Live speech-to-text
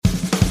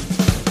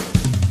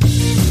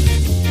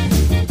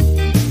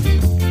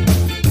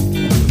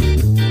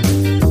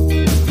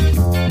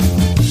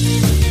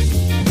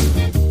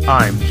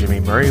I'm Jimmy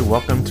Murray.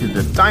 Welcome to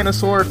the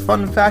Dinosaur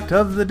Fun Fact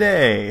of the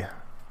Day.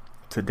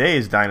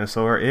 Today's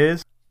dinosaur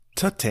is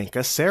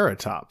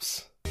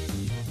Tatankaceratops.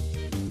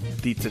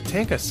 The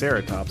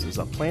Tatankaceratops is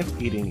a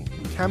plant-eating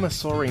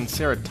Chamaesaurian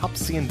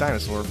ceratopsian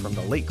dinosaur from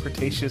the late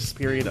Cretaceous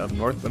period of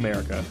North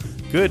America.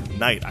 Good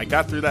night, I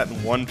got through that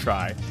in one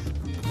try.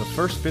 The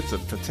first bits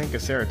of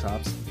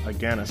Tatankaceratops,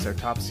 again a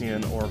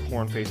ceratopsian or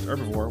horn-faced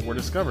herbivore, were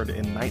discovered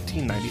in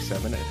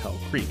 1997 at Hell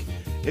Creek.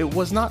 It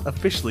was not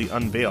officially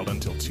unveiled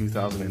until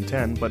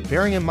 2010, but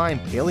bearing in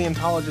mind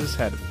paleontologists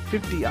had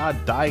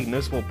 50-odd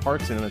diagnosable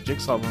parts in a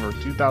jigsaw of over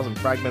 2,000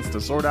 fragments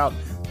to sort out,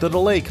 the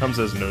delay comes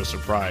as no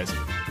surprise.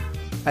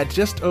 At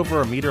just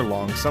over a meter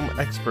long, some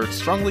experts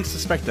strongly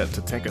suspect that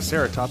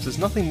Tatankaceratops is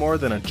nothing more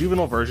than a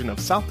juvenile version of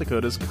South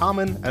Dakota's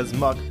common as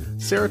muck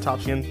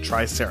ceratopsian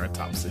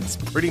Triceratops. It's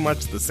pretty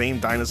much the same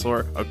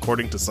dinosaur,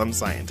 according to some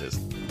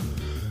scientists.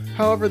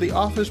 However, the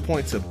authors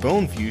point to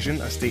bone fusion,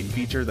 a state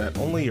feature that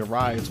only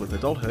arrives with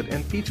adulthood,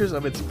 and features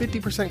of its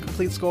 50%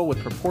 complete skull with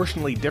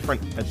proportionally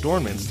different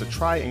adornments to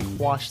try and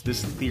quash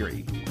this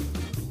theory.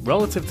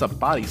 Relative to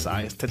body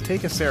size,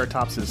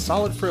 Tatankaceratops'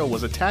 solid frill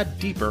was a tad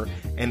deeper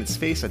and its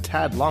face a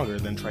tad longer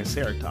than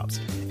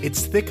Triceratops.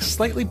 Its thick,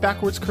 slightly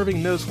backwards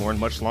curving nose horn,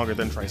 much longer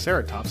than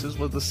Triceratops',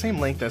 was the same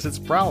length as its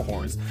brow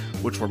horns,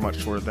 which were much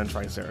shorter than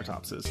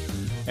Triceratops',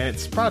 and it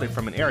sprouted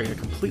from an area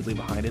completely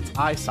behind its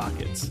eye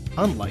sockets,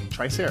 unlike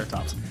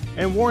Triceratops,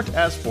 and weren't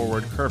as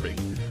forward curving.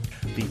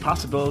 The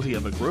possibility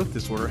of a growth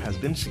disorder has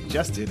been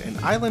suggested, and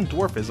island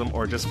dwarfism,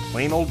 or just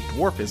plain old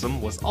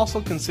dwarfism, was also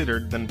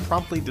considered, then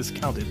promptly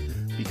discounted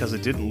because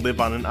it didn't live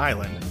on an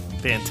island.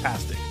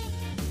 Fantastic.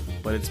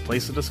 But its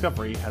place of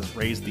discovery has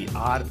raised the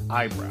odd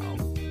eyebrow.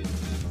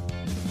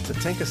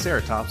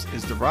 Tatankaceratops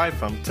is derived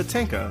from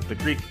Tatanka, the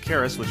Greek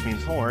charis, which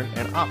means horn,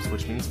 and ops,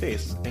 which means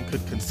face, and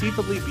could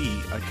conceivably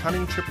be a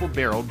cunning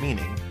triple-barreled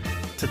meaning.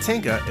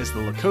 Tatanka is the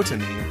Lakota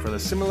name for the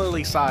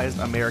similarly sized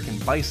American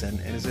bison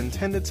and is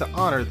intended to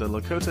honor the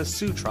Lakota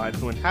Sioux tribe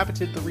who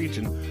inhabited the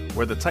region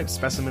where the type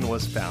specimen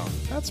was found.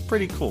 That's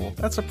pretty cool.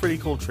 That's a pretty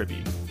cool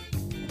tribute.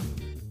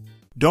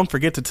 Don't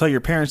forget to tell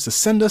your parents to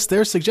send us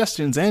their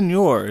suggestions and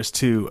yours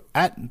to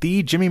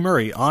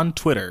 @TheJimmyMurray on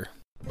Twitter.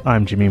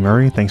 I'm Jimmy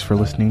Murray. Thanks for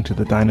listening to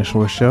The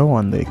Dinosaur Show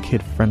on the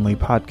Kid-Friendly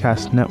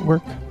Podcast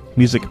Network.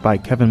 Music by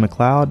Kevin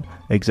MacLeod.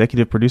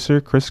 Executive producer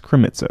Chris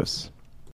Kremitzos.